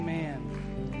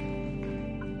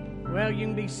Well, you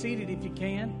can be seated if you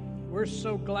can. We're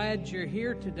so glad you're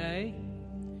here today.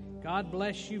 God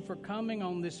bless you for coming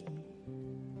on this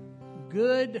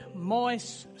good,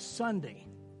 moist Sunday.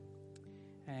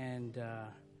 And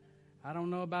I don't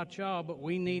know about y'all, but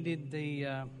we need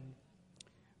the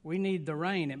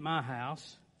rain at my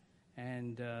house,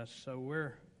 and so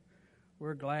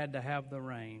we're glad to have the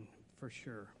rain for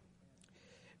sure.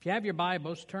 If you have your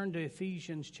Bibles, turn to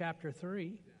Ephesians chapter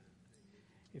 3.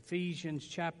 Ephesians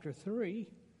chapter 3.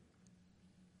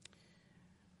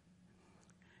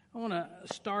 I want to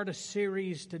start a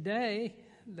series today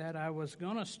that I was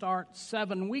going to start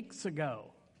 6 weeks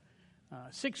ago,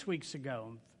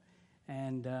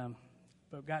 and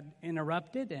but got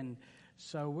interrupted, and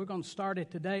so we're going to start it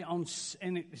today and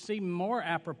it's even more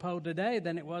apropos today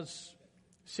than it was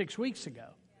 6 weeks ago.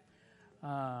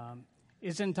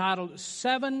 It's entitled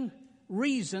 7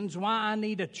 Reasons Why I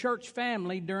Need a Church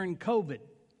Family During COVID.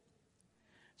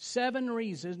 7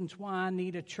 reasons why I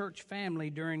need a church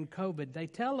family during COVID. They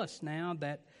tell us now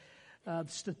that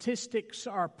statistics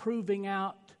are proving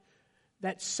out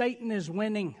that Satan is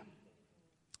winning.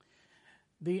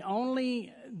 The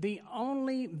only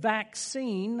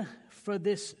vaccine for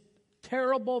this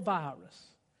terrible virus,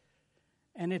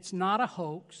 and it's not a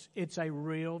hoax, it's a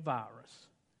real virus.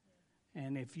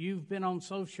 And if you've been on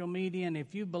social media and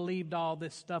if you believed all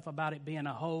this stuff about it being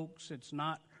a hoax, it's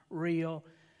not real,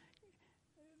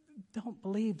 don't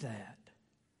believe that.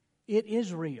 It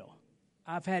is real.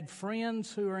 I've had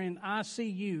friends who are in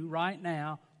ICU right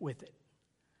now with it.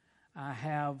 I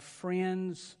have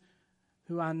friends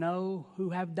who I know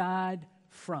who have died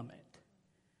from it.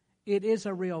 It is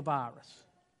a real virus.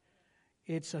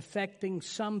 It's affecting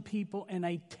some people in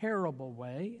a terrible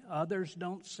way. Others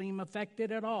don't seem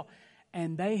affected at all.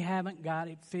 And they haven't got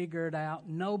it figured out.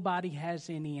 Nobody has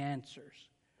any answers.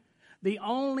 The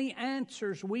only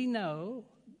answers we know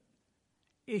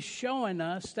is showing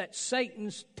us that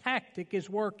Satan's tactic is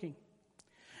working.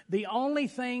 The only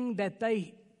thing that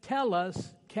they tell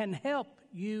us can help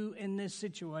you in this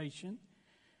situation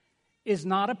is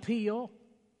not a pill.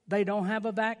 They don't have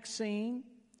a vaccine.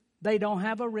 They don't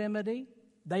have a remedy.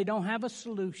 They don't have a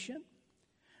solution.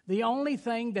 The only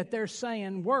thing that they're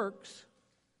saying works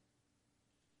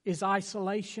is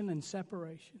isolation and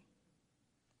separation.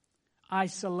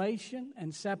 Isolation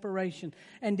and separation.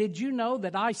 And did you know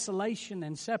that isolation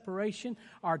and separation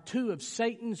are 2 of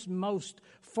Satan's most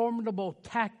formidable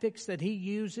tactics that he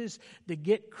uses to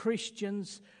get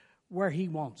Christians where he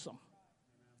wants them?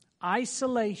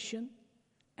 Isolation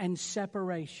and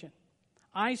separation.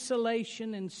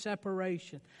 Isolation and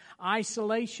separation.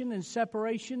 Isolation and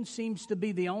separation seems to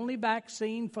be the only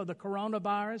vaccine for the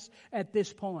coronavirus at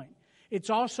this point. It's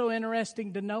also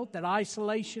interesting to note that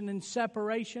isolation and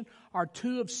separation are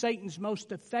 2 of Satan's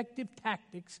most effective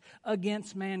tactics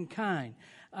against mankind.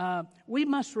 We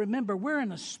must remember we're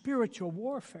in a spiritual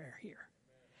warfare here.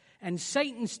 And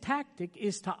Satan's tactic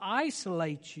is to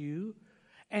isolate you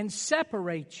and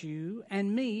separate you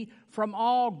and me from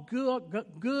all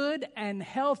good and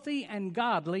healthy and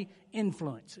godly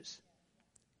influences.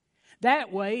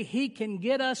 That way, he can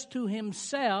get us to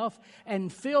himself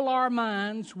and fill our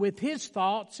minds with his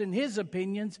thoughts and his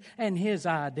opinions and his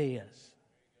ideas.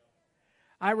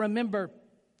 I remember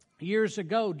years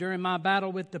ago during my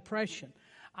battle with depression,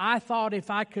 I thought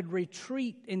if I could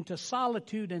retreat into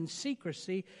solitude and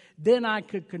secrecy, then I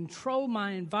could control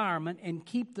my environment and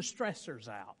keep the stressors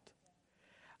out.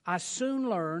 I soon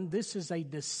learned this is a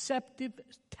deceptive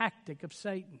tactic of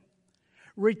Satan.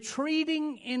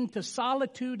 Retreating into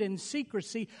solitude and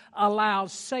secrecy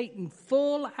allows Satan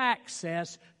full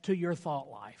access to your thought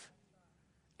life.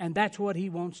 And that's what he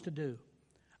wants to do.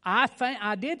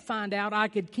 I did find out I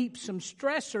could keep some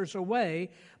stressors away,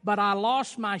 but I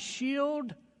lost my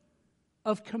shield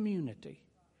of community,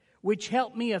 which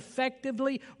helped me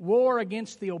effectively war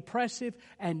against the oppressive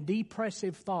and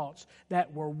depressive thoughts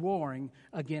that were warring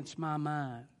against my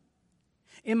mind.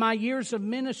 In my years of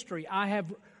ministry, I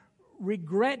have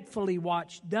regretfully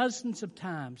watched dozens of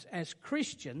times as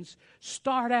Christians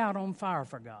start out on fire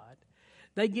for God.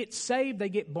 They get saved, they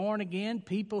get born again,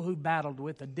 people who battled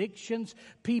with addictions,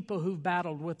 people who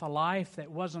battled with a life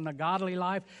that wasn't a godly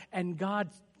life, and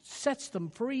God sets them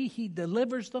free, He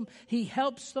delivers them, He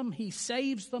helps them, He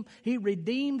saves them, He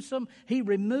redeems them, He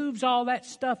removes all that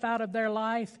stuff out of their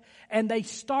life, and they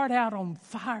start out on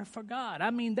fire for God.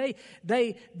 I mean,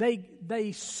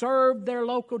 they serve their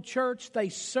local church, they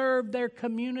serve their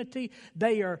community,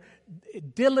 they are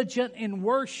diligent in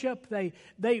worship, they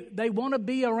want to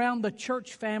be around the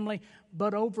church family,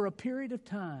 but over a period of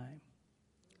time,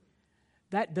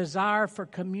 that desire for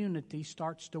community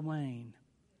starts to wane.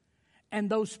 And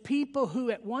those people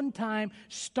who at one time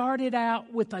started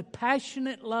out with a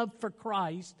passionate love for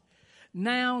Christ,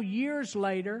 now years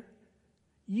later,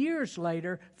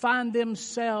 find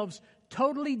themselves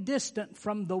totally distant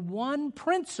from the one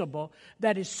principle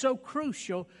that is so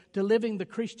crucial to living the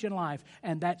Christian life,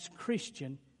 and that's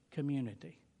Christian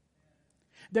community.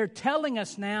 They're telling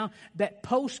us now that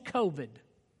post-COVID,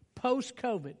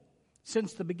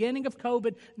 since the beginning of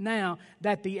COVID now,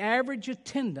 that the average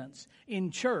attendance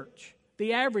in church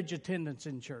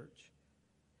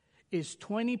is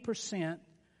 20%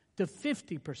 to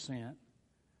 50%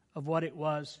 of what it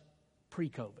was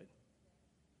pre-COVID.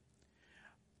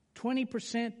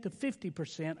 20% to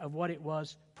 50% of what it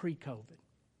was pre-COVID.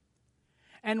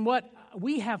 And what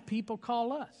we have people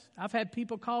call us. I've had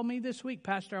people call me this week,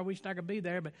 Pastor, I wish I could be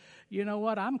there, but you know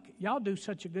what? Y'all do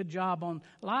such a good job on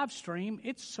live stream.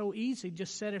 It's so easy.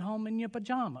 Just sit at home in your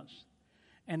pajamas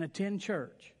and attend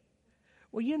church.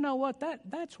 Well, you know what?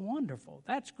 That's wonderful.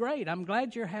 That's great. I'm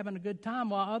glad you're having a good time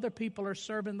while other people are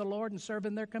serving the Lord and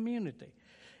serving their community.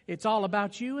 It's all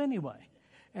about you anyway.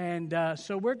 And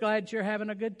so we're glad you're having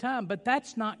a good time. But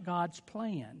that's not God's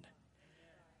plan.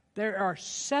 There are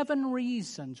 7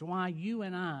 reasons why you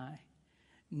and I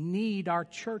need our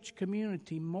church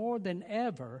community more than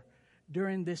ever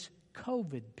during this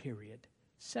COVID period.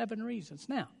 7 reasons.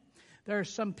 Now, there are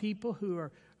some people who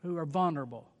are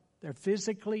vulnerable. They're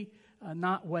physically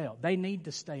not well. They need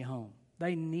to stay home.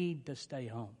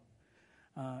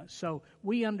 So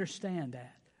we understand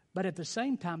that. But at the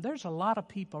same time, there's a lot of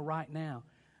people right now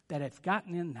that have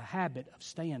gotten in the habit of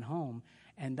staying home,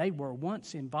 and they were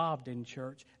once involved in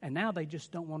church, and now they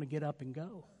just don't want to get up and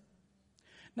go.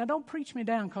 Now, don't preach me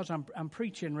down because I'm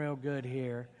preaching real good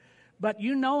here, but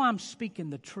you know I'm speaking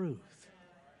the truth,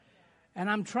 and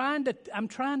I'm trying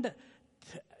to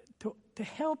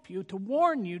help you, to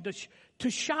warn you, to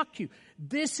shock you.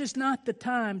 This is not the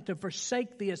time to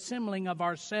forsake the assembling of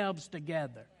ourselves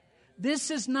together.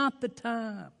 This is not the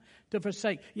time to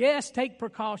forsake. Yes, take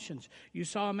precautions. You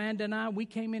saw Amanda and I, we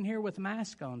came in here with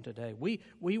masks on today. We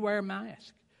wear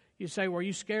masks. You say, were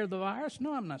you scared of the virus?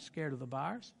 No, I'm not scared of the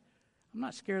virus. I'm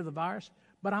not scared of the virus,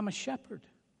 but I'm a shepherd.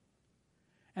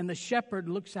 And the shepherd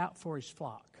looks out for his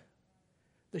flock.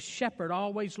 The shepherd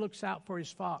always looks out for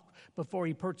his flock before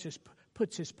he puts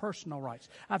his personal rights.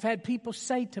 I've had people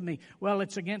say to me, well,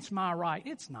 it's against my right.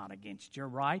 It's not against your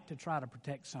right to try to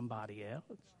protect somebody else.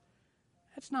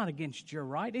 That's not against your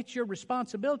right. It's your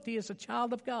responsibility as a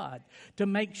child of God to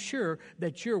make sure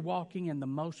that you're walking in the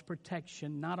most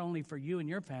protection, not only for you and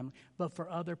your family, but for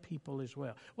other people as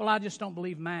well. Well, I just don't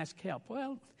believe masks help.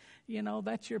 Well, you know,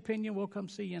 that's your opinion. We'll come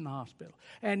see you in the hospital.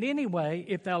 And anyway,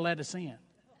 if they'll let us in.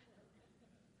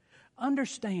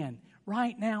 Understand,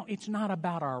 right now, it's not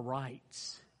about our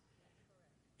rights.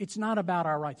 It's not about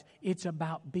our rights. It's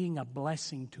about being a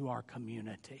blessing to our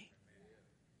community.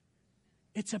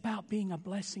 It's about being a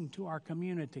blessing to our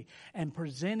community and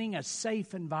presenting a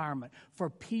safe environment for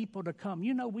people to come.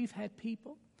 You know, we've had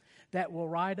people that will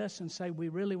write us and say, we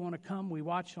really want to come. We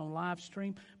watch on live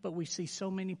stream, but we see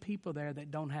so many people there that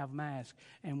don't have masks.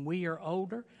 And we are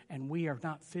older and we are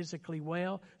not physically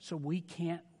well, so we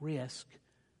can't risk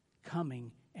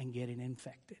coming and getting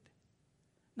infected.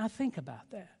 Now think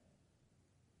about that.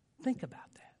 Think about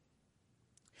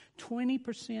that.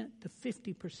 20% to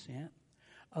 50%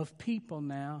 of people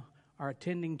now are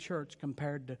attending church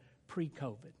compared to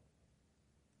pre-COVID.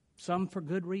 Some for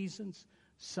good reasons,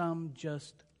 some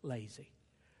just lazy.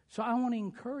 So I want to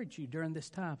encourage you during this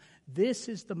time. This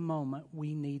is the moment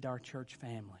we need our church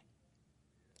family.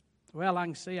 Well, I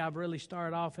can see I've really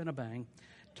started off in a bang.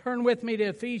 Turn with me to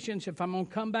Ephesians. If I'm going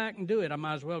to come back and do it, I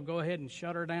might as well go ahead and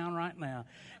shut her down right now.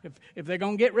 If they're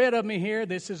going to get rid of me here,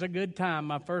 this is a good time,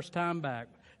 my first time back.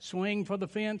 Swing for the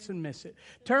fence and miss it.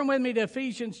 Turn with me to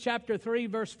Ephesians chapter 3,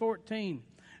 verse 14.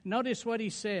 Notice what he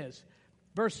says.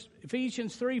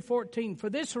 Ephesians 3:14. For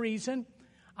this reason,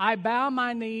 I bow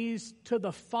my knees to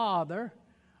the Father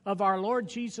of our Lord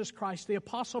Jesus Christ. The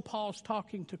Apostle Paul's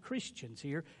talking to Christians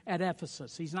here at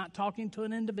Ephesus. He's not talking to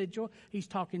an individual. He's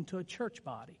talking to a church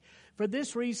body. For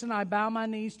this reason, I bow my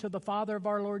knees to the Father of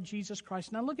our Lord Jesus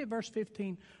Christ. Now look at verse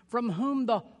 15. From whom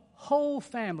the whole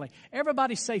family.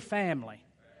 Everybody say family.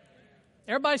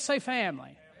 Everybody say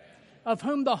family. Of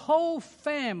whom the whole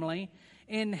family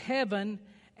in heaven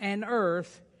and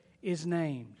earth is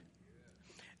named.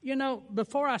 You know,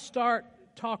 before I start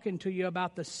talking to you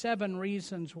about the 7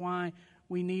 reasons why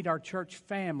we need our church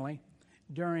family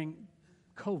during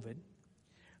COVID,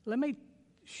 let me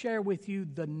share with you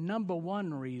the number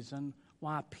 1 reason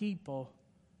why people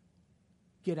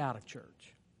get out of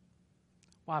church.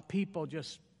 Why people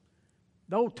just,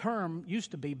 the old term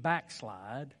used to be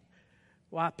backslide.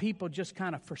 why people just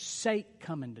kind of forsake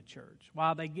coming to church,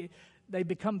 why they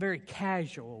become very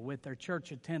casual with their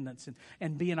church attendance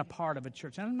and being a part of a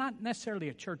church. And not necessarily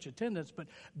a church attendance, but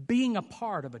being a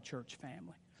part of a church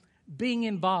family, being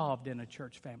involved in a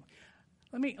church family.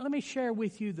 Let me share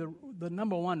with you the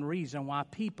number one reason why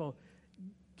people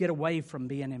get away from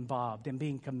being involved and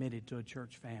being committed to a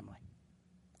church family.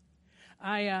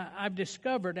 I've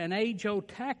discovered an age-old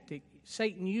tactic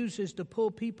Satan uses to pull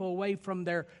people away from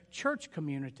their church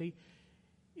community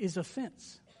is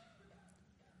offense.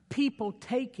 People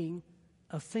taking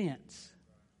offense.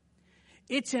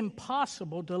 It's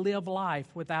impossible to live life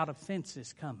without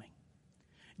offenses coming.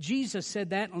 Jesus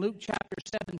said that in Luke chapter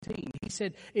 17. He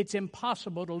said it's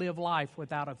impossible to live life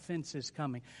without offenses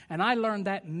coming. And I learned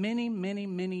that many, many,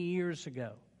 many years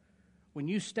ago. When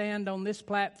you stand on this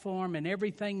platform and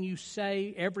everything you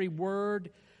say, every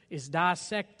word is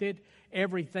dissected,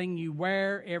 everything you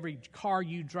wear, every car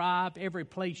you drive, every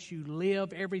place you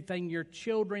live, everything your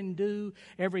children do,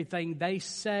 everything they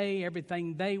say,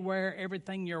 everything they wear,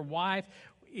 everything your wife,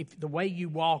 the way you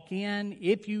walk in,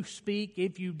 if you speak,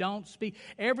 if you don't speak,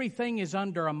 everything is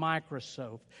under a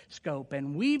microscope.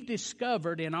 And we've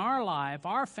discovered in our life,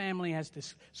 our family has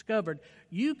discovered,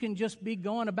 you can just be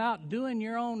going about doing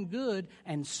your own good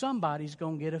and somebody's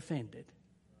going to get offended.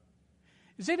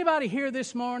 Is anybody here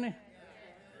this morning?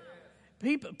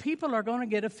 People are going to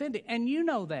get offended, and you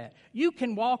know that. You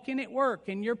can walk in at work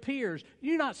and your peers,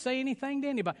 you not say anything to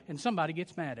anybody, and somebody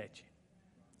gets mad at you.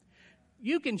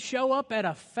 You can show up at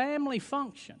a family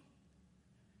function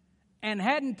and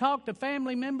hadn't talked to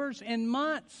family members in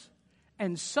months,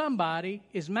 and somebody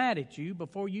is mad at you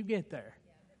before you get there.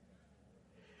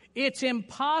 It's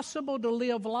impossible to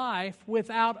live life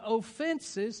without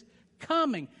offenses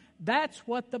coming. That's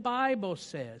what the Bible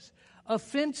says.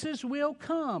 Offenses will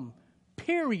come,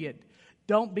 period.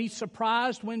 Don't be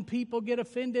surprised when people get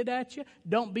offended at you.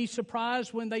 Don't be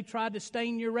surprised when they try to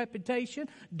stain your reputation.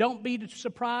 Don't be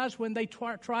surprised when they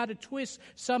try to twist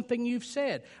something you've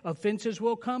said. Offenses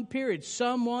will come, period.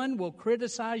 Someone will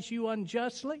criticize you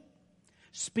unjustly,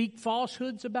 speak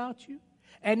falsehoods about you,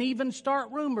 and even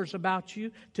start rumors about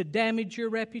you to damage your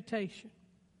reputation.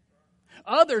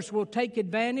 Others will take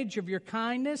advantage of your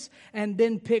kindness and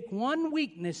then pick one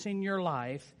weakness in your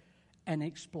life and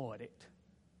exploit it.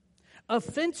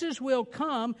 Offenses will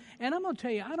come, and I'm going to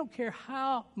tell you, I don't care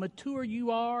how mature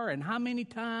you are and how many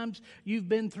times you've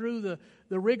been through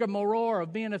the rigmarole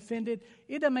of being offended.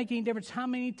 It doesn't make any difference how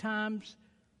many times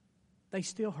they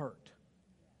still hurt.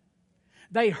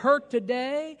 They hurt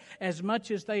today as much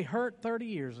as they hurt 30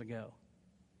 years ago.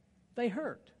 They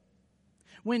hurt.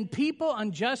 When people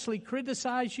unjustly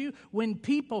criticize you, when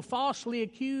people falsely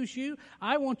accuse you,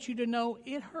 I want you to know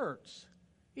it hurts.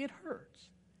 It hurts.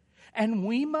 And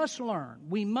we must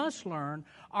learn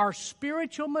our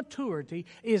spiritual maturity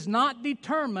is not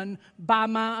determined by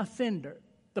my offender,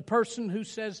 the person who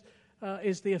says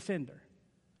is the offender.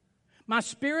 My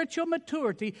spiritual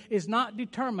maturity is not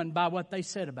determined by what they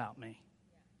said about me.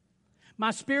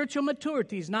 My spiritual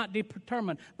maturity is not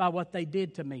determined by what they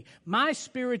did to me. My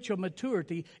spiritual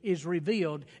maturity is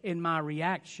revealed in my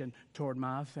reaction toward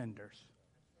my offenders.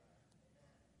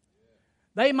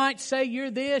 They might say, you're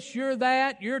this, you're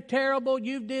that, you're terrible,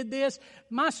 you did this.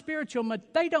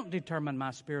 They don't determine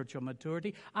my spiritual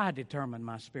maturity. I determine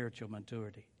my spiritual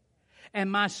maturity.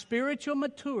 And my spiritual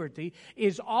maturity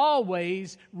is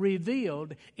always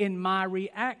revealed in my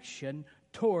reaction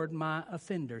toward my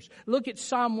offenders. Look at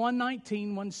Psalm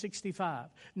 119, 165.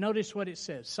 Notice what it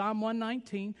says. Psalm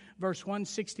 119, verse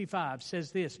 165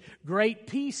 says this: Great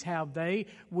peace have they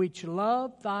which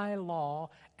love thy law,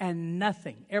 and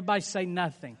nothing. Everybody say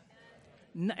nothing.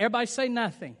 Everybody say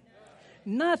nothing.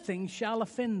 Nothing shall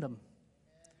offend them.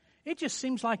 It just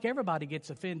seems like everybody gets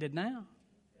offended now.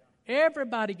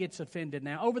 Everybody gets offended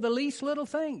now over the least little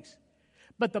things.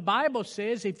 But the Bible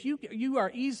says if you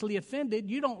are easily offended,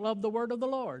 you don't love the word of the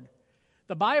Lord.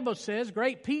 The Bible says,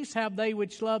 great peace have they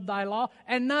which love thy law,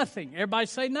 and nothing. Everybody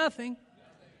say nothing.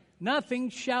 Nothing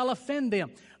shall offend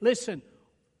them. Listen,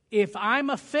 if I'm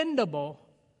offendable,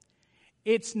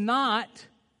 it's not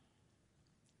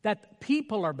that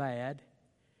people are bad.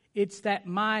 It's that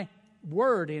my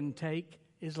word intake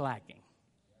is lacking.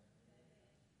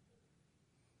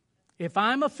 If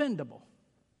I'm offendable,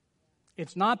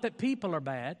 it's not that people are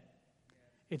bad.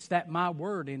 It's that my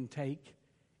word intake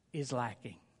is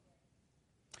lacking.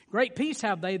 Great peace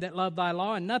have they that love thy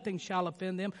law, and nothing shall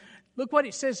offend them. Look what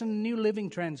it says in the New Living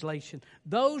Translation.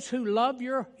 Those who love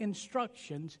your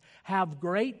instructions have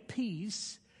great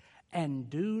peace and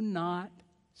do not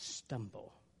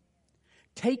stumble.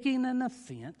 Taking an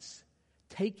offense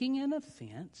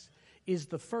is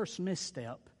the first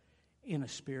misstep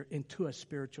into a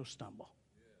spiritual stumble.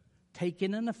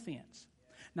 Taking an offense.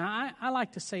 Now, I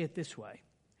like to say it this way.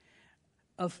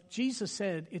 Jesus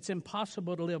said it's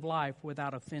impossible to live life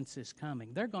without offenses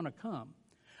coming. They're going to come.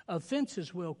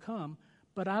 Offenses will come,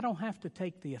 but I don't have to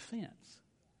take the offense.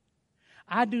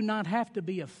 I do not have to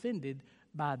be offended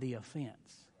by the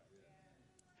offense.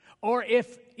 Or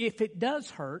if it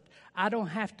does hurt, I don't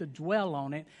have to dwell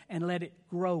on it and let it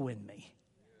grow in me.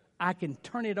 I can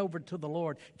turn it over to the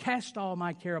Lord, cast all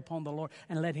my care upon the Lord,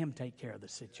 and let Him take care of the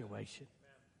situation.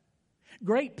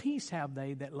 Great peace have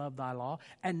they that love thy law,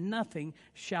 and nothing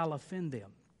shall offend them.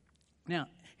 Now,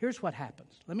 here's what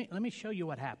happens. Let me show you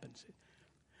what happens.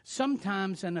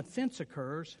 Sometimes an offense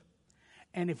occurs,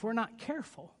 and if we're not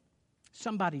careful,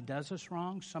 somebody does us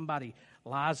wrong, somebody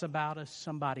lies about us,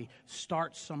 somebody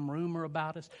starts some rumor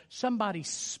about us, somebody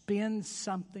spins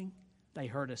something they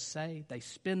heard us say, they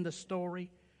spin the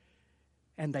story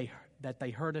and that they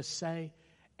heard us say,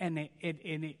 and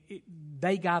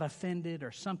they got offended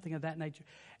or something of that nature.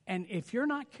 And if you're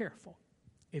not careful,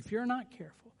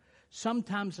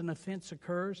 sometimes an offense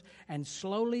occurs, and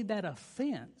slowly that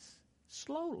offense,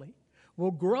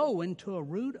 will grow into a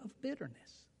root of bitterness.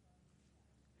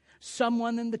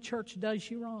 Someone in the church does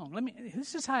you wrong.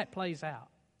 This is how it plays out.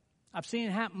 I've seen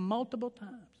it happen multiple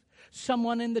times.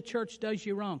 Someone in the church does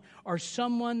you wrong, or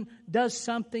someone does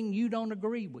something you don't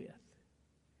agree with.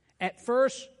 At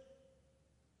first,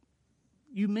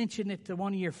 you mention it to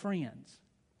one of your friends,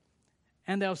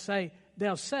 and they'll say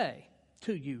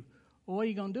to you, well, what are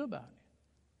you going to do about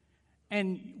it?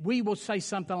 And we will say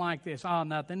something like this, oh,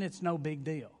 nothing, it's no big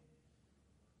deal.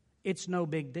 It's no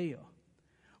big deal.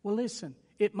 Well, listen,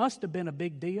 it must have been a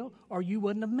big deal, or you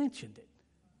wouldn't have mentioned it.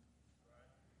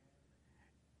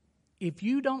 If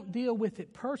you don't deal with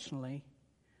it personally,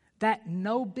 that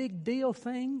no big deal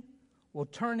thing will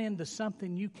turn into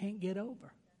something you can't get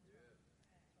over.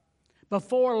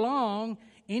 Before long,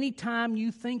 anytime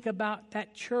you think about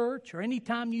that church, or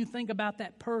anytime you think about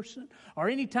that person, or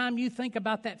anytime you think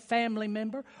about that family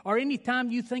member, or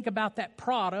anytime you think about that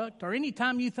product, or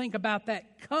anytime you think about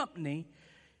that company,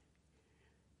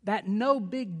 that no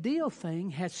big deal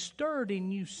thing has stirred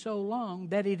in you so long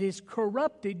that it has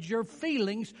corrupted your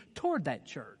feelings toward that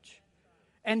church,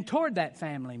 and toward that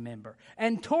family member,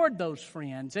 and toward those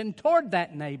friends, and toward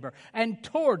that neighbor, and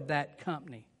toward that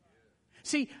company.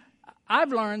 See,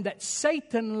 I've learned that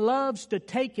Satan loves to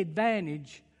take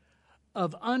advantage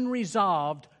of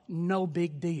unresolved, no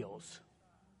big deals.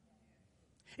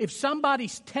 If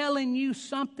somebody's telling you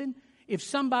something, if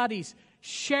somebody's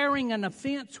sharing an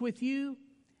offense with you,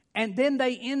 and then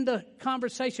they end the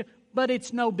conversation, but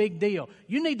it's no big deal.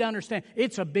 You need to understand,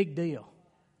 it's a big deal.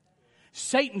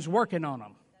 Satan's working on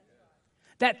them.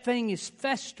 That thing is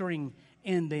festering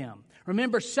in them.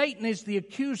 Remember, Satan is the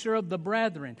accuser of the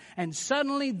brethren. And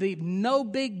suddenly the no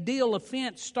big deal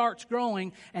offense starts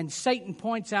growing, and Satan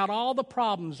points out all the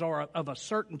problems of a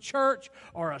certain church,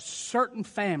 or a certain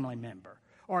family member,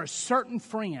 or a certain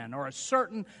friend, or a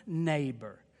certain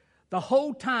neighbor. The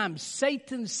whole time,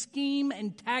 Satan's scheme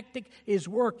and tactic is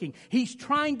working. He's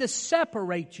trying to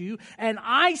separate you and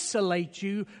isolate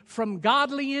you from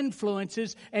godly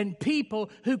influences and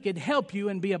people who could help you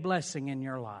and be a blessing in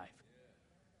your life.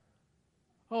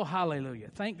 Oh, hallelujah.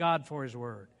 Thank God for His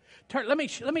Word. Let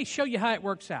me show you how it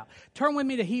works out. Turn with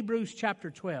me to Hebrews chapter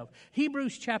 12.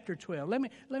 Hebrews chapter 12. Let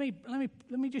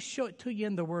me just show it to you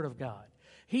in the Word of God.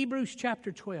 Hebrews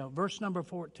chapter 12, verse number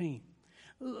 14.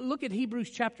 Look at Hebrews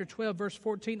chapter 12, verse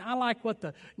 14. I like what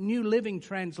the New Living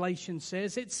Translation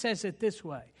says. It says it this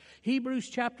way. Hebrews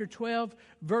chapter 12,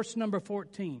 verse number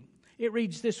 14. It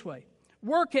reads this way.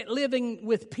 Work at living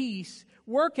with peace.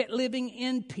 Work at living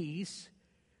in peace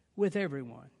with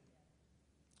everyone.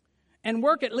 And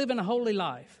work at living a holy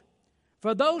life.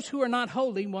 For those who are not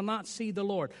holy will not see the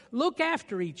Lord. Look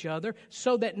after each other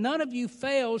so that none of you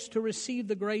fails to receive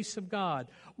the grace of God.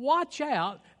 Watch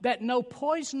out that no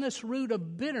poisonous root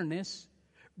of bitterness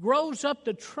grows up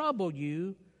to trouble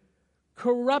you,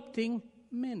 corrupting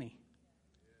many.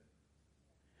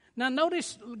 Now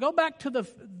notice, go back to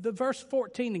the verse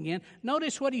 14 again.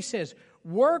 Notice what he says.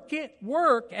 Work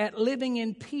at living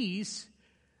in peace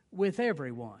with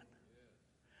everyone.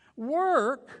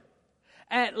 Work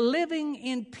at living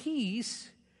in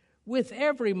peace with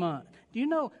everyone. Do you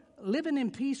know, living in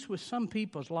peace with some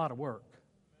people is a lot of work.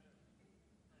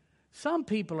 Some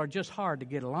people are just hard to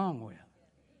get along with.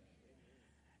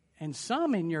 And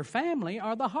some in your family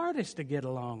are the hardest to get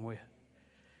along with.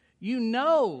 You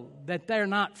know that they're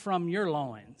not from your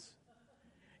loins.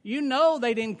 You know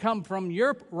they didn't come from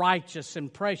your righteous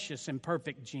and precious and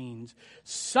perfect genes.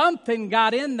 Something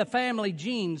got in the family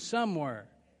genes somewhere.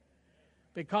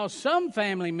 Because some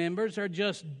family members are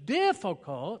just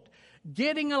difficult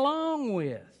getting along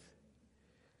with.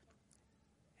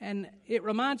 And it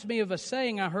reminds me of a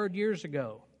saying I heard years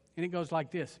ago. And it goes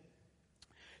like this.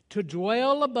 To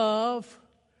dwell above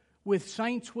with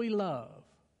saints we love.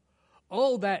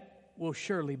 Oh, that will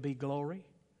surely be glory.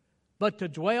 But to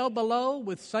dwell below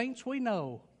with saints we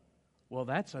know, well,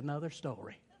 that's another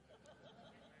story.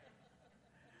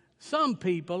 Some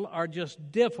people are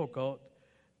just difficult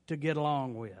to get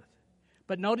along with.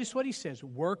 But notice what he says.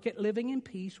 Work at living in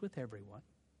peace with everyone.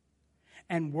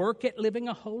 And work at living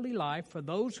a holy life, for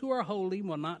those who are holy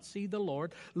will not see the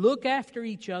Lord. Look after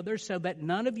each other so that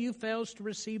none of you fails to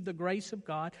receive the grace of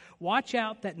God. Watch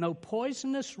out that no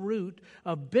poisonous root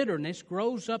of bitterness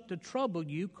grows up to trouble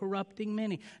you, corrupting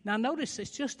many. Now notice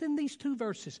it's just in these two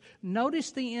verses.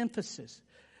 Notice the emphasis.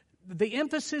 The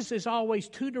emphasis is always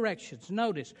two directions.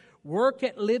 Notice, work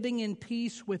at living in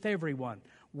peace with everyone.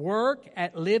 Work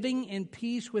at living in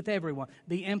peace with everyone.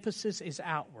 The emphasis is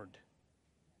outward.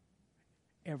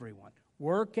 Everyone.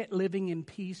 Work at living in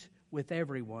peace with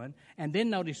everyone. And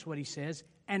then notice what he says,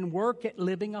 and work at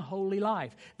living a holy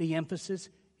life. The emphasis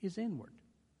is inward.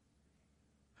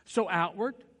 So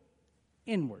outward,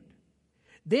 inward.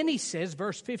 Then he says,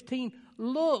 verse 15,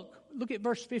 look at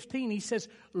verse 15. He says,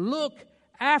 look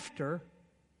after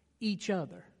each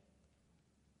other,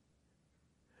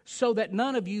 so that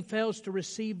none of you fails to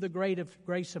receive the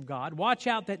grace of God. Watch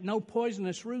out that no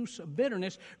poisonous roots of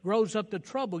bitterness grows up to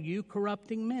trouble you,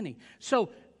 corrupting many.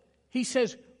 So he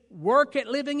says, work at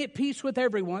living at peace with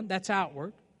everyone. That's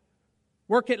outward.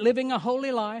 Work at living a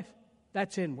holy life.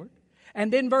 That's inward.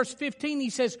 And then verse 15, he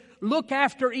says, look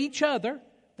after each other.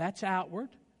 That's outward.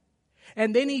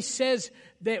 And then he says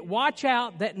that watch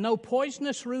out that no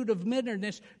poisonous root of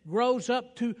bitterness grows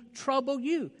up to trouble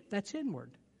you. That's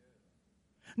inward.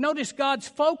 Notice God's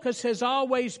focus has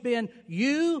always been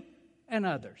you and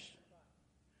others.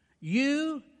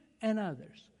 You and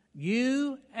others.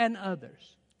 You and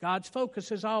others. God's focus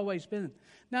has always been.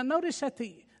 Now notice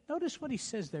what he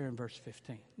says there in verse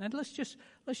 15. Now let's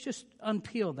just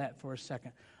unpeel that for a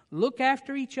second. Look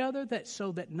after each other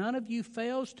so that none of you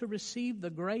fails to receive the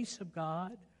grace of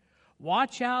God.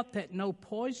 Watch out that no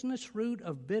poisonous root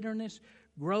of bitterness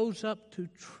grows up to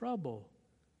trouble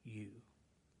you.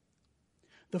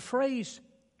 The phrase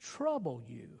trouble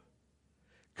you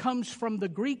comes from the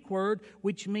Greek word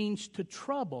which means to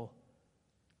trouble,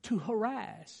 to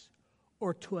harass,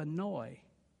 or to annoy.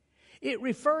 It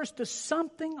refers to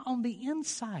something on the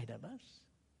inside of us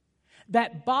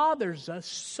that bothers us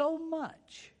so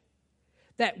much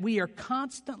that we are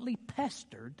constantly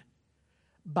pestered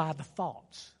by the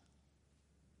thoughts.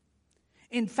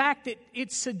 In fact,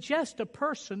 it suggests a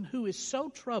person who is so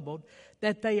troubled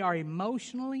that they are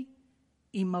emotionally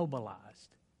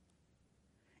immobilized.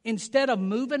 Instead of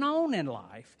moving on in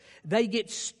life, they get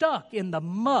stuck in the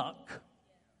muck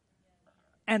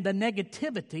and the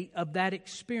negativity of that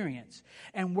experience,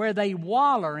 and where they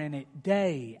wallow in it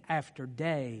day after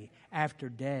day after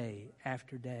day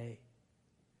after day.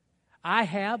 I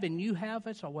have, and you have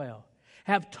as well,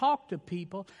 have talked to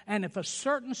people, and if a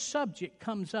certain subject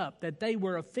comes up that they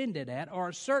were offended at, or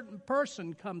a certain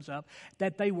person comes up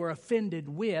that they were offended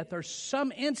with, or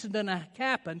some incident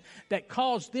happened that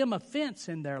caused them offense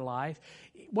in their life,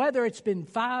 whether it's been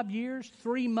 5 years,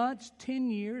 3 months, 10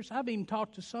 years, I've even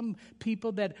talked to some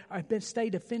people that have been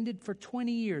stayed offended for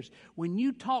 20 years. When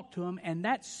you talk to them and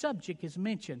that subject is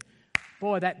mentioned,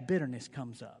 boy, that bitterness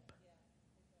comes up.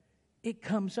 It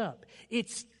comes up.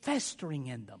 It's festering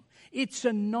in them. It's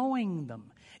annoying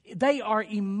them. They are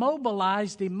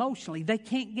immobilized emotionally. They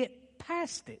can't get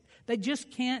past it. They just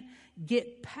can't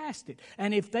get past it.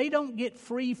 And if they don't get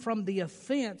free from the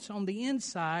offense on the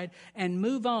inside and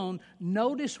move on,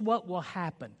 notice what will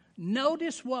happen.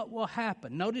 Notice what will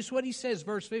happen. Notice what he says,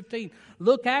 verse 15.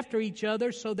 Look after each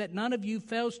other so that none of you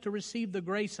fails to receive the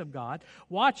grace of God.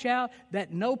 Watch out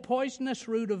that no poisonous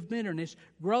root of bitterness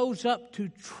grows up to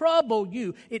trouble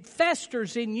you. It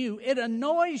festers in you. It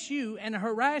annoys you and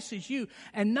harasses you.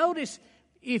 And notice,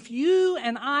 if you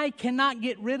and I cannot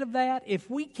get rid of that, if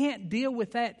we can't deal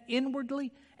with that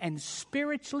inwardly and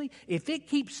spiritually, if it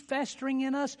keeps festering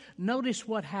in us, notice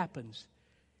what happens.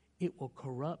 It will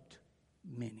corrupt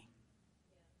many.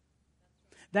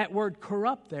 That word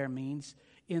corrupt there means,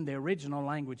 in the original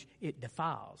language, it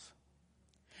defiles.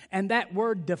 And that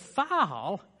word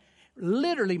defile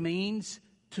literally means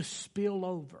to spill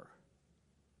over.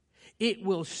 It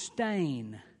will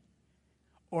stain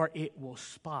or it will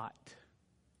spot.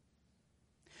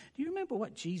 Do you remember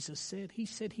what Jesus said? He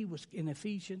said he was in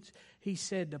Ephesians. He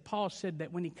said, Paul said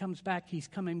that when he comes back, he's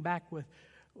coming back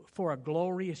for a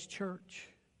glorious church.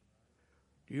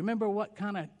 Do you remember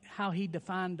how he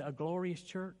defined a glorious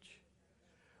church?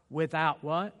 Without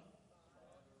what?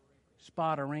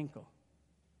 Spot or wrinkle.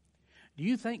 Do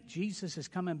you think Jesus is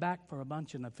coming back for a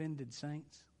bunch of offended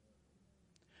saints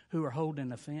who are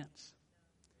holding offense?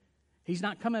 He's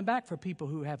not coming back for people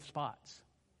who have spots.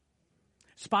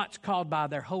 Spots caused by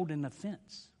their holding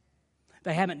offense.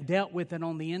 They haven't dealt with it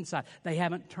on the inside. They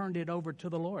haven't turned it over to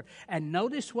the Lord. And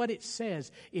notice what it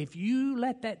says. If you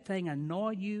let that thing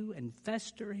annoy you and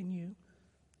fester in you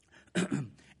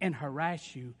and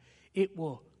harass you, it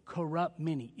will corrupt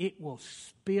many. It will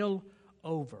spill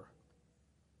over.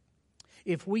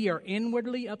 If we are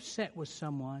inwardly upset with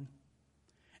someone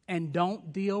and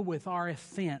don't deal with our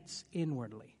offense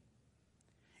inwardly,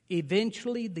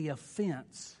 eventually the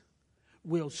offense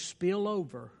will spill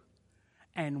over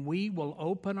and we will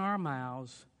open our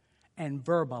mouths and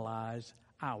verbalize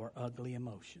our ugly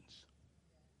emotions.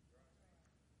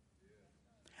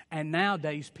 And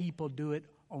nowadays people do it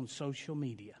on social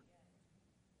media.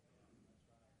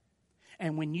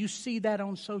 And when you see that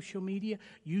on social media,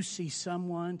 you see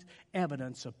someone's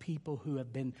evidence of people who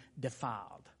have been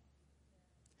defiled.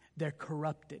 They're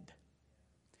corrupted.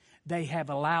 They have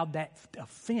allowed that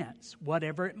offense,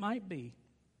 whatever it might be,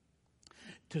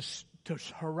 to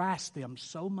harass them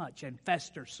so much and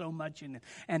fester so much in it.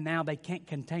 And now they can't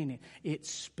contain it. It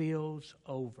spills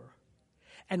over.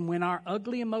 And when our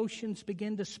ugly emotions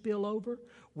begin to spill over,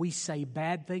 we say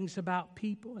bad things about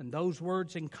people, and those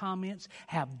words and comments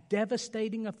have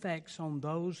devastating effects on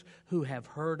those who have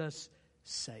heard us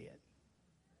say it.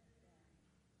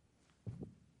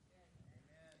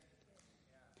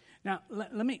 Now,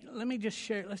 let me just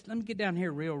share. Let me get down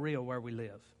here real where we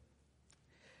live.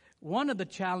 One of the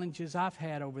challenges I've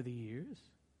had over the years,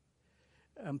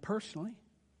 personally,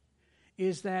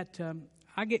 is that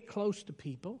I get close to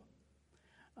people.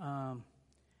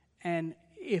 And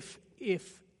if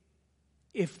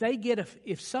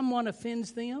someone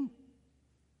offends them,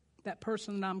 that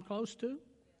person that I'm close to,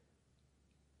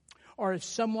 or if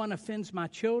someone offends my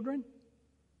children,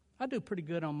 I do pretty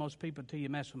good on most people until you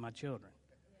mess with my children.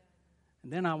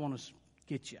 And then I want to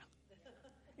get you.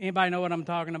 Anybody know what I'm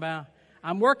talking about?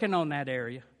 I'm working on that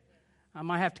area. I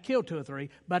might have to kill 2 or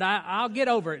 3, but I'll get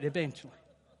over it eventually.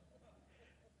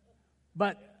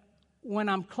 But when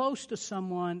I'm close to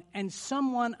someone and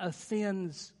someone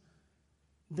offends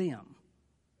them,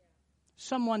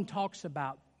 someone talks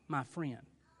about my friend,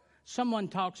 someone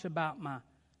talks about my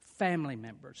family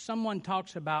member, someone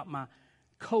talks about my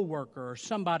coworker or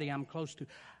somebody I'm close to,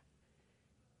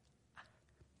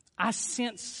 I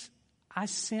sense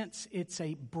it's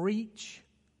a breach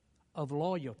of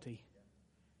loyalty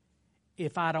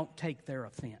if I don't take their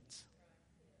offense.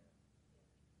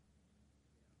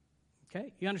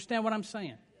 Okay, you understand what I'm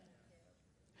saying?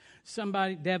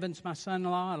 Devin's my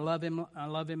son-in-law. I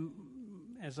love him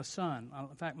as a son.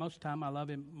 In fact, most of the time I love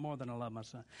him more than I love my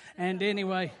son. And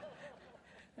anyway,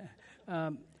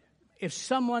 if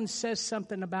someone says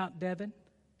something about Devin,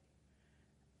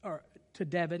 or to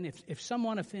Devin, if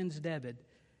someone offends Devin,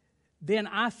 then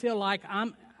I feel like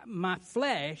my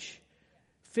flesh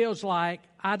feels like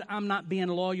I'm not being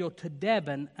loyal to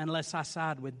Devin unless I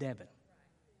side with Devin.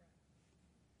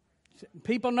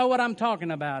 People know what I'm talking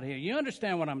about here. You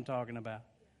understand what I'm talking about.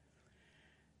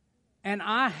 And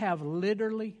I have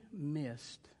literally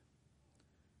missed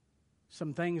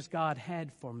some things God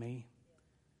had for me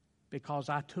because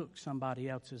I took somebody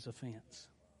else's offense.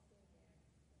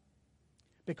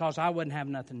 Because I wouldn't have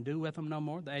nothing to do with them no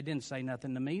more. They didn't say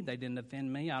nothing to me. They didn't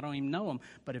offend me. I don't even know them.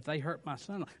 But if they hurt my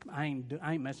son, I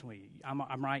ain't messing with you.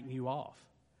 I'm writing you off.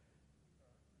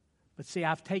 But see,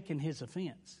 I've taken his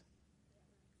offense.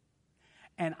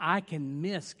 And I can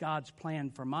miss God's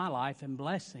plan for my life and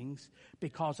blessings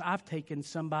because I've taken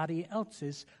somebody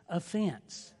else's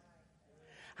offense.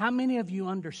 How many of you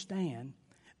understand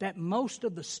that most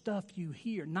of the stuff you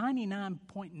hear,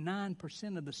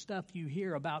 99.9% of the stuff you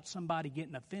hear about somebody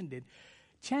getting offended,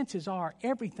 chances are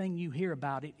everything you hear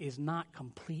about it is not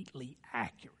completely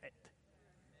accurate.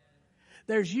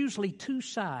 There's usually 2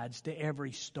 sides to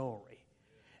every story.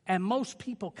 And most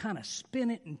people kind of spin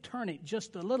it and turn it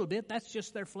just a little bit. That's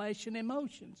just their flesh and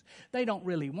emotions. They don't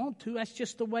really want to. That's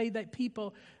just the way that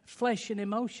people, flesh and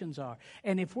emotions are.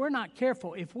 And if we're not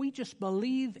careful, if we just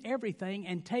believe everything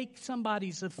and take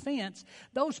somebody's offense,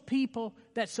 those people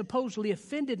that supposedly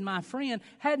offended my friend,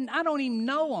 I don't even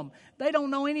know them. They don't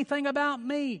know anything about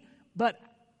me. But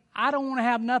I don't want to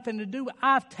have nothing to do with it.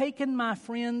 I've taken my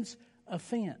friend's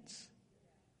offense.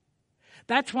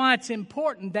 That's why it's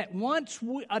important that once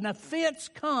an offense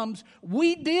comes,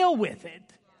 we deal with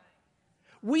it.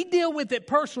 We deal with it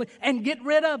personally and get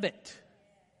rid of it.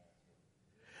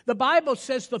 The Bible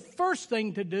says the first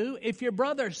thing to do, if your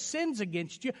brother sins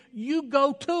against you, you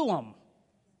go to him.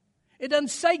 It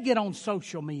doesn't say get on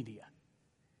social media.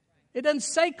 It doesn't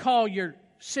say call your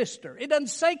sister. It doesn't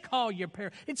say call your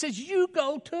parent. It says you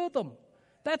go to them.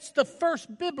 That's the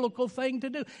first biblical thing to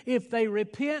do. If they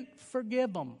repent,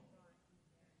 forgive them.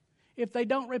 If they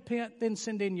don't repent, then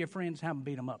send in your friends, have them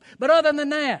beat them up. But other than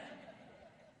that,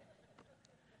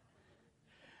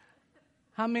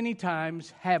 how many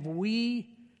times have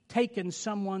we taken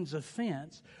someone's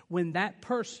offense when that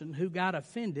person who got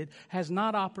offended has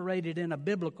not operated in a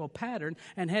biblical pattern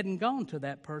and hadn't gone to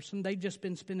that person? They've just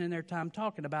been spending their time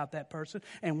talking about that person,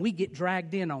 and we get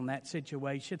dragged in on that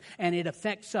situation, and it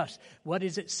affects us. What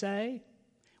does it say?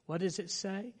 What does it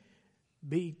say?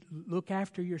 Look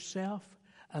after yourself,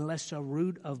 unless a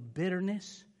root of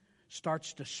bitterness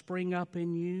starts to spring up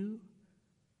in you,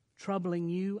 troubling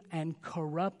you and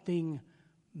corrupting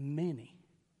many.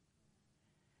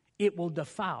 It will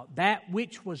defile that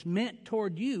which was meant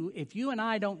toward you. If you and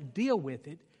I don't deal with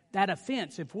it, that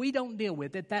offense, if we don't deal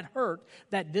with it, that hurt,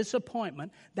 that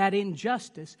disappointment, that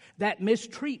injustice, that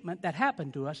mistreatment that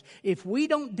happened to us, if we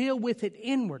don't deal with it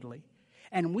inwardly,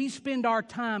 and we spend our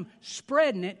time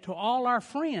spreading it to all our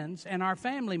friends and our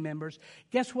family members,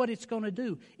 guess what it's going to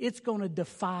do? It's going to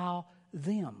defile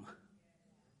them.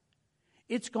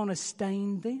 It's going to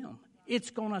stain them. It's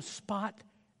going to spot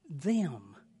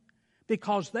them.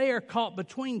 Because they are caught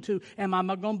between two. Am I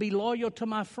going to be loyal to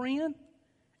my friend?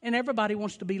 And everybody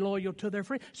wants to be loyal to their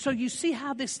friend. So you see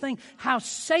how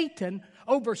Satan,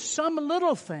 over some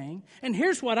little thing, and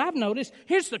here's what I've noticed.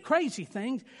 Here's the crazy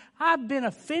thing. I've been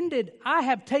offended. I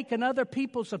have taken other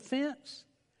people's offense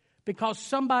because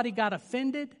somebody got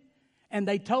offended and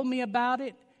they told me about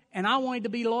it and I wanted to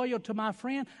be loyal to my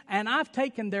friend. And I've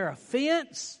taken their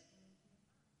offense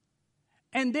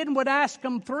and then would ask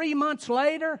them 3 months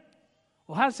later,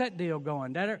 well, how's that deal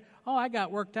going? I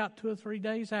got worked out 2 or 3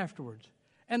 days afterwards.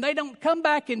 And they don't come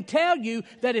back and tell you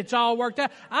that it's all worked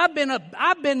out. I've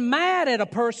been mad at a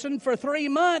person for 3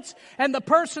 months, and the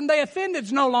person they offended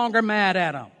is no longer mad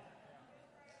at them.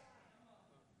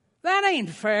 That ain't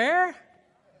fair.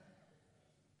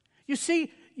 You see,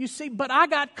 but I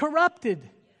got corrupted.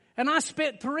 And I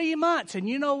spent 3 months, and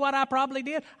you know what I probably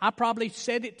did? I probably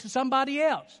said it to somebody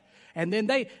else. And then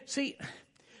they, see,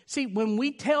 when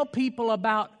we tell people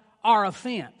about our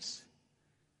offense,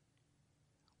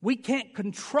 we can't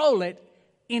control it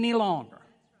any longer.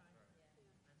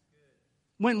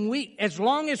 As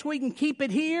long as we can keep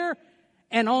it here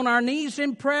and on our knees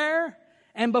in prayer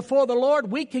and before the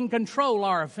Lord, we can control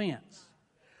our offense.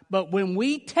 But when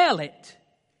we tell it,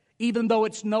 even though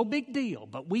it's no big deal,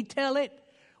 but we tell it,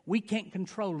 we can't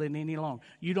control it any longer.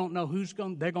 You don't know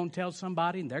they're going to tell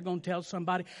somebody, and they're going to tell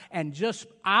somebody. And just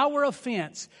our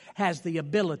offense has the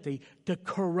ability to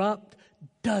corrupt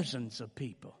dozens of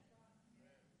people.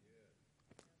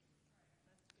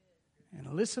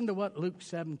 And listen to what Luke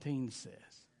 17 says.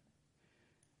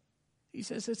 He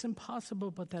says it's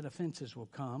impossible but that offenses will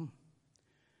come.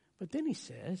 But then he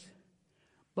says,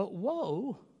 but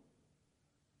woe.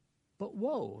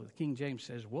 The King James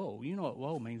says woe. You know what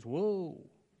woe means? Woe.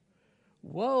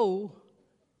 Woe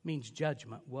means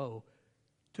judgment. Woe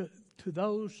to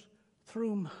those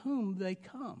through whom they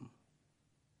come.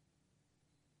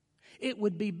 It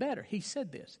would be better, he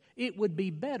said this, it would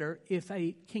be better if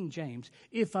King James,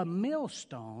 if a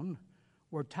millstone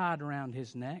were tied around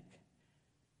his neck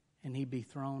and he'd be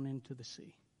thrown into the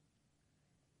sea.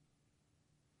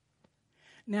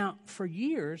 Now, for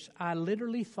years, I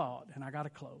literally thought, and I got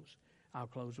to close. I'll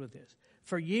close with this.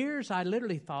 For years, I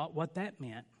literally thought what that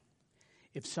meant.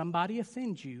 If somebody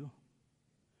offends you,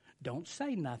 don't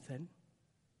say nothing.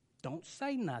 Don't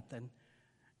say nothing.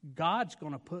 God's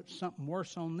going to put something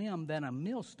worse on them than a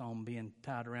millstone being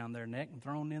tied around their neck and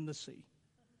thrown in the sea.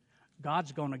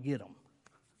 God's going to get them.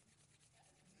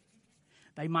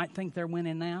 They might think they're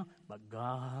winning now, but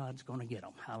God's going to get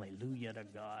them. Hallelujah to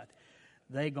God.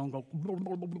 They're going to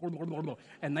go,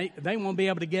 and they won't be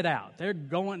able to get out. They're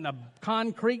going a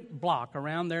concrete block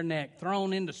around their neck,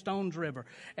 thrown into Stones River,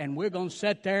 and we're going to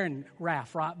sit there and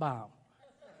raft right by them.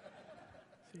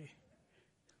 See,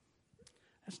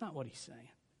 that's not what he's saying.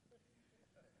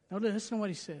 No, listen to what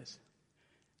he says.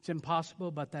 It's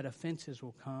impossible, but that offenses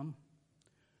will come.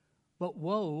 But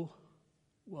woe,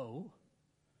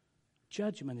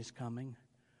 judgment is coming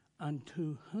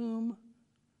unto whom,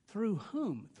 through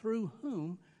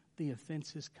whom the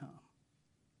offenses come.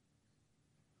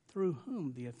 Through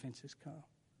whom the offenses come.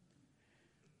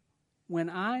 When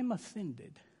I'm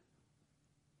offended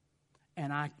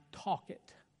and I talk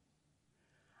it,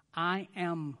 I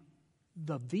am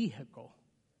the vehicle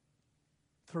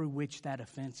through which that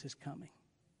offense is coming.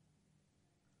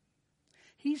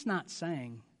 He's not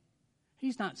saying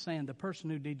the person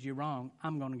who did you wrong,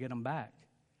 I'm going to get them back.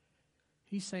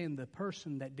 He's saying the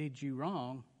person that did you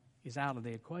wrong is out of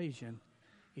the equation.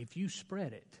 If you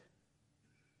spread it,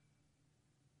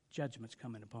 judgment's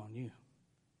coming upon you.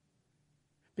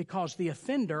 Because the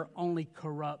offender only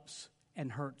corrupts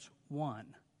and hurts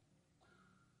one.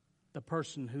 The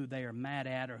person who they are mad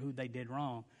at or who they did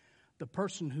wrong. The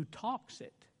person who talks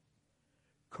it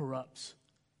corrupts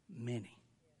many.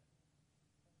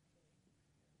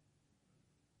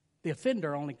 The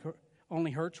offender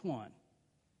only hurts one.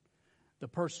 The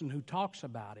person who talks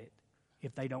about it,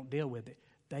 if they don't deal with it,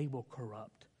 they will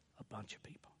corrupt a bunch of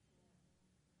people.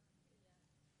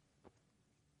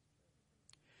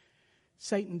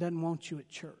 Satan doesn't want you at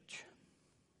church.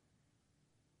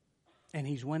 And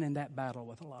he's winning that battle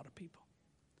with a lot of people.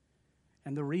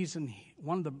 And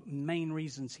one of the main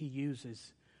reasons he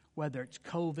uses, whether it's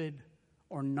COVID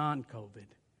or non-COVID,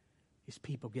 is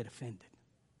people get offended.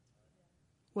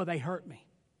 Well, they hurt me.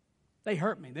 They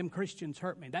hurt me. Them Christians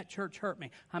hurt me. That church hurt me.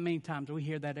 How many times? We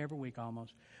hear that every week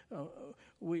almost.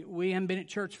 We haven't been at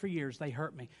church for years. They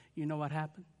hurt me. You know what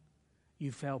happened?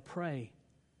 You fell prey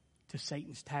to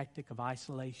Satan's tactic of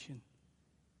isolation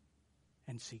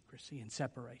and secrecy and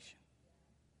separation.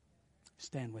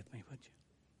 Stand with me, would you?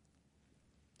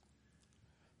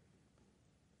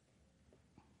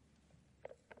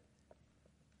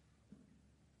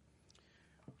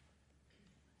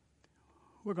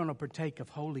 We're going to partake of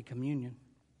Holy Communion.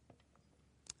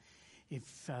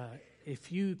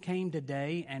 If you came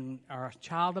today and are a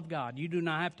child of God, you do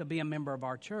not have to be a member of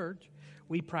our church.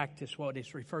 We practice what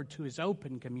is referred to as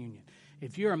open communion.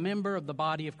 If you're a member of the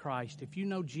body of Christ, if you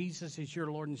know Jesus is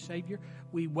your Lord and Savior,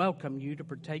 we welcome you to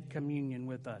partake communion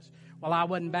with us. Well, I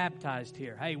wasn't baptized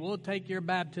here. Hey, we'll take your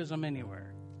baptism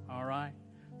anywhere. All right?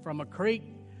 From a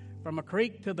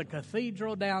creek to the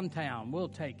cathedral downtown, we'll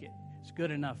take it. It's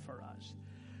good enough for us.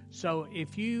 So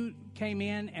if you came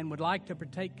in and would like to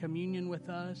partake communion with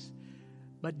us,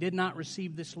 but did not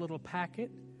receive this little packet,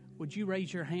 would you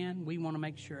raise your hand? We want to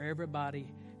make sure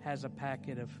everybody has a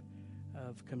packet of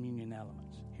communion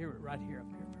elements. Here, right here,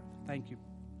 up here. Thank you.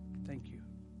 Thank you.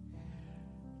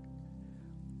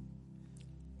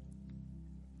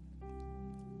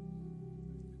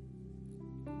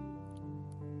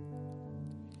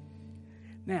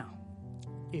 Now,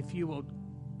 if you will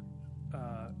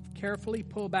carefully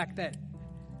pull back that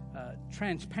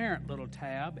transparent little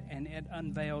tab, and it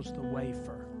unveils the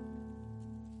wafer.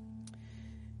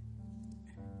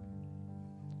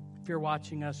 If you're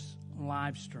watching us on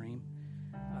live stream,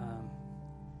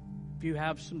 if you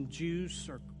have some juice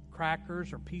or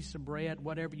crackers or piece of bread,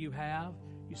 whatever you have,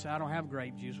 you say, I don't have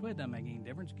grape juice. Well, it doesn't make any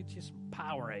difference. Get you some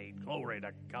Powerade. Glory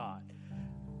to God.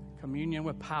 Communion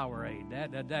with Powerade.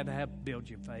 That'll help build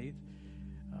your faith.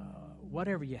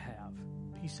 Whatever you have,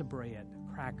 piece of bread,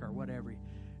 cracker, whatever.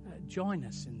 Join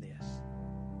us in this.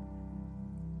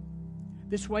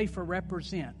 This wafer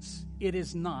represents, it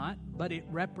is not, but it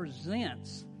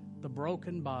represents the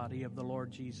broken body of the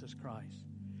Lord Jesus Christ.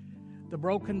 The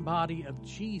broken body of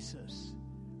Jesus.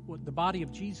 The body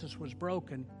of Jesus was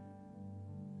broken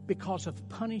because of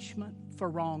punishment for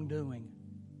wrongdoing.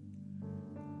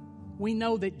 We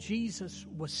know that Jesus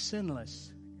was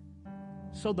sinless.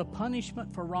 So the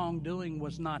punishment for wrongdoing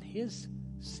was not his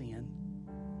sin.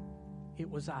 It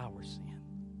was our sin.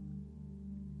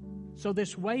 So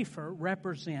this wafer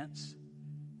represents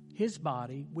his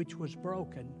body, which was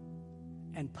broken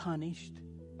and punished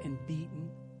and beaten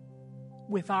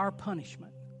with our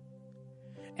punishment.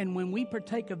 And when we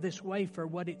partake of this wafer,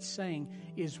 what it's saying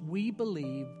is we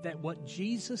believe that what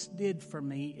Jesus did for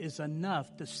me is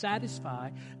enough to satisfy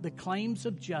the claims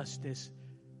of justice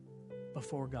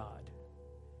before God.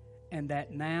 And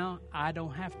that now I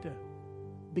don't have to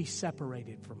be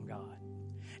separated from God.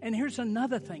 And here's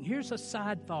another thing. Here's a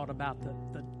side thought about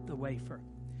the wafer.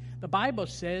 The Bible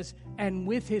says, and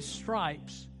with his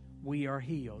stripes we are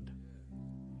healed.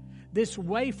 This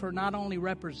wafer not only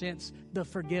represents the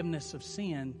forgiveness of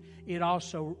sin, it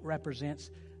also represents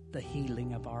the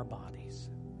healing of our bodies.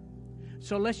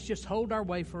 So let's just hold our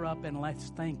wafer up and let's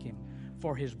thank him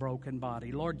for his broken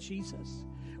body. Lord Jesus,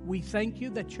 we thank you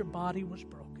that your body was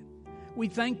broken. We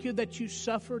thank you that you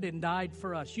suffered and died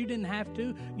for us. You didn't have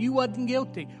to. You wasn't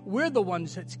guilty. We're the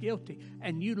ones that's guilty.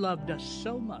 And you loved us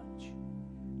so much.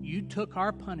 You took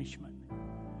our punishment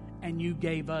and you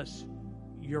gave us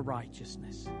your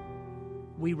righteousness.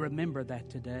 We remember that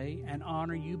today and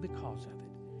honor you because of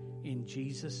it. In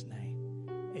Jesus' name,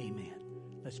 amen.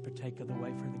 Let's partake of the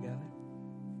wafer together.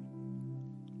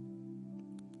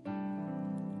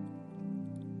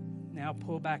 Now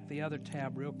pull back the other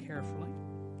tab real carefully.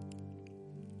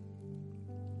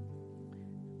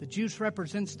 The juice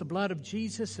represents the blood of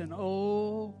Jesus, and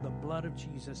oh, the blood of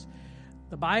Jesus.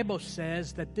 The Bible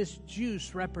says that this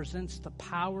juice represents the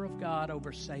power of God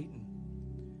over Satan.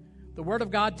 The Word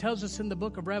of God tells us in the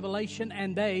book of Revelation,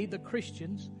 and they, the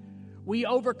Christians, we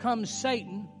overcome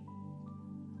Satan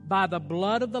by the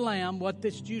blood of the Lamb, what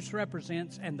this juice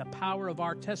represents, and the power of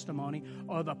our testimony,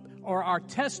 or our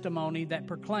testimony that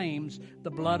proclaims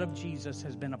the blood of Jesus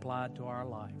has been applied to our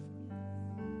life.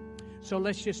 So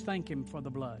let's just thank Him for the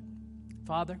blood.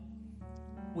 Father,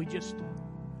 we just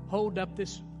hold up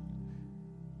this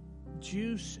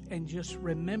juice and just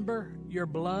remember your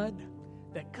blood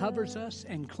that covers us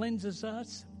and cleanses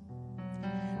us,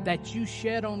 that you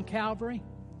shed on Calvary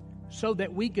so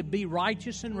that we could be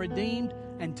righteous and redeemed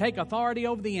and take authority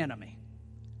over the enemy.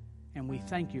 And we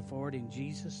thank you for it in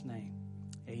Jesus' name.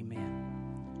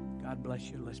 Amen. God bless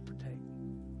you. Let's partake.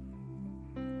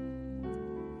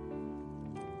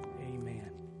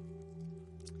 Amen.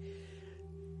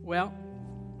 Well,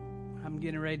 I'm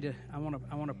getting ready to. I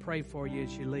want to pray for you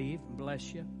as you leave and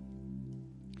bless you.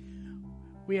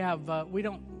 We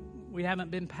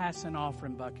haven't been passing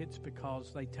offering buckets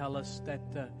because they tell us that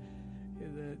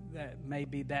that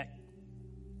maybe that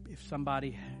if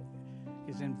somebody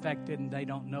is infected and they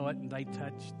don't know it and they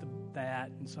touch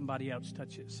that and somebody else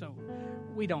touch it. So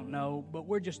we don't know, but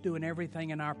we're just doing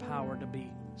everything in our power to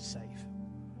be safe.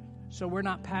 So we're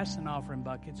not passing offering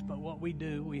buckets, but what we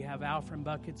do, we have offering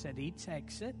buckets at each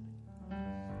exit.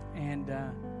 And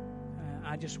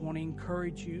I just want to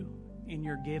encourage you in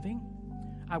your giving.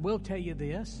 I will tell you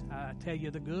this. I tell you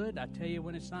the good. I tell you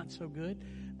when it's not so good.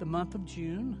 The month of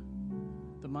June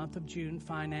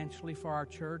financially for our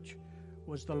church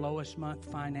was the lowest month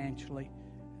financially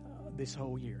this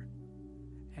whole year.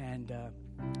 And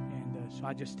so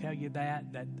I just tell you that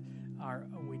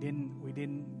we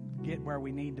didn't get where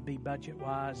we need to be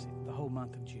budget-wise the whole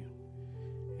month of June.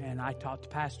 And I talk to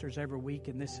pastors every week,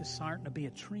 and this is starting to be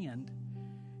a trend,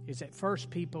 is at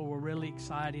first people were really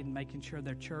excited and making sure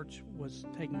their church was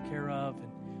taken care of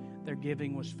and their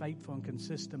giving was faithful and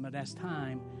consistent. But as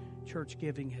time, church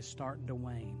giving has started to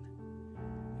wane.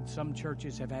 And some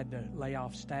churches have had to lay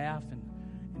off staff, and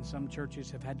some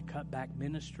churches have had to cut back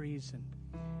ministries, and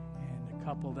a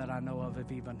couple that I know of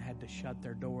have even had to shut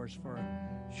their doors for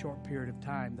a short period of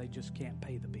time. They just can't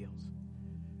pay the bills.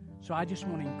 So I just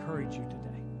want to encourage you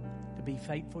today to be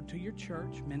faithful to your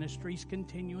church. Ministry's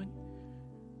continuing,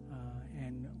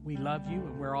 and we love you,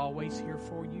 and we're always here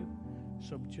for you.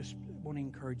 So just want to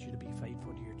encourage you to be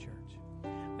faithful to your church.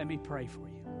 Let me pray for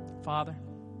you. Father,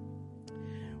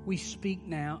 we speak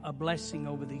now a blessing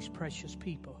over these precious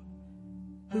people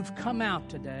who've come out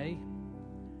today.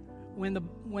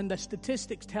 When the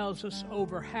statistics tells us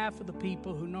over half of the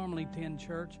people who normally attend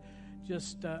church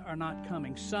just are not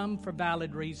coming. Some for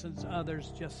valid reasons,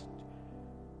 others just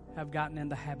have gotten in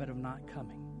the habit of not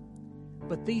coming.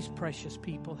 But these precious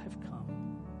people have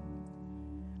come.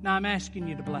 Now I'm asking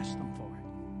you to bless them for it.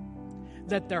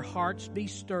 Let their hearts be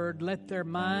stirred. Let their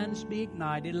minds be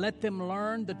ignited. Let them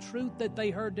learn the truth that they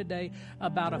heard today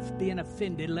about being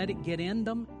offended. Let it get in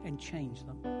them and change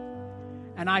them.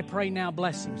 And I pray now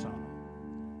blessings on them.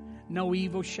 No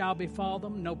evil shall befall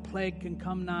them. No plague can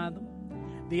come nigh them.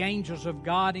 The angels of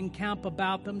God encamp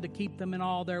about them to keep them in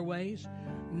all their ways.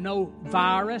 No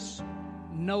virus,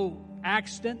 no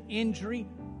accident, injury,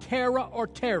 terror, or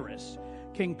terrorists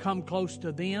can come close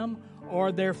to them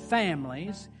or their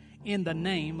families in the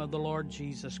name of the Lord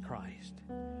Jesus Christ.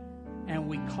 And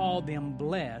we call them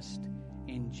blessed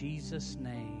in Jesus'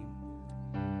 name.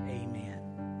 Amen.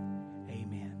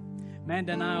 Amen.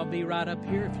 Amanda and I will be right up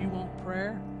here. If you want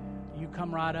prayer, you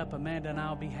come right up. Amanda and I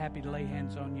will be happy to lay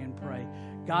hands on you and pray.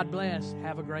 God bless.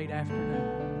 Have a great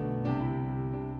afternoon.